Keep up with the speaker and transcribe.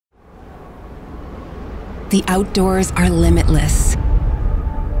The outdoors are limitless.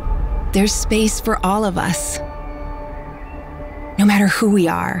 There's space for all of us. No matter who we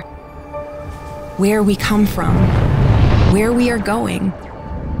are, where we come from, where we are going,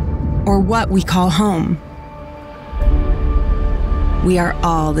 or what we call home. We are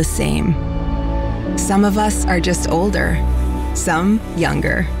all the same. Some of us are just older, some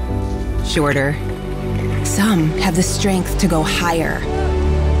younger, shorter. Some have the strength to go higher,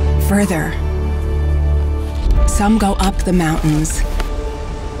 further. Some go up the mountains,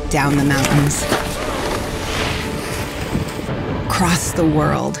 down the mountains, across the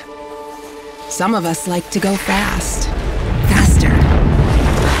world. Some of us like to go fast, faster.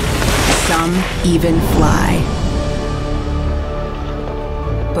 Some even fly.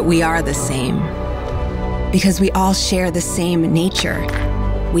 But we are the same, because we all share the same nature.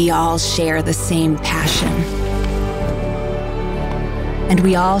 We all share the same passion. And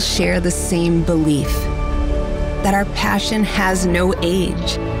we all share the same belief that our passion has no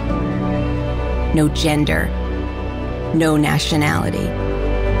age, no gender, no nationality.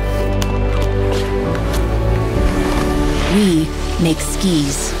 We make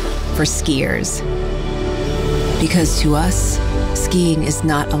skis for skiers, because to us, skiing is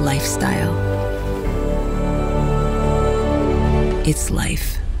not a lifestyle. It's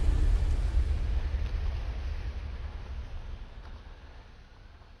life.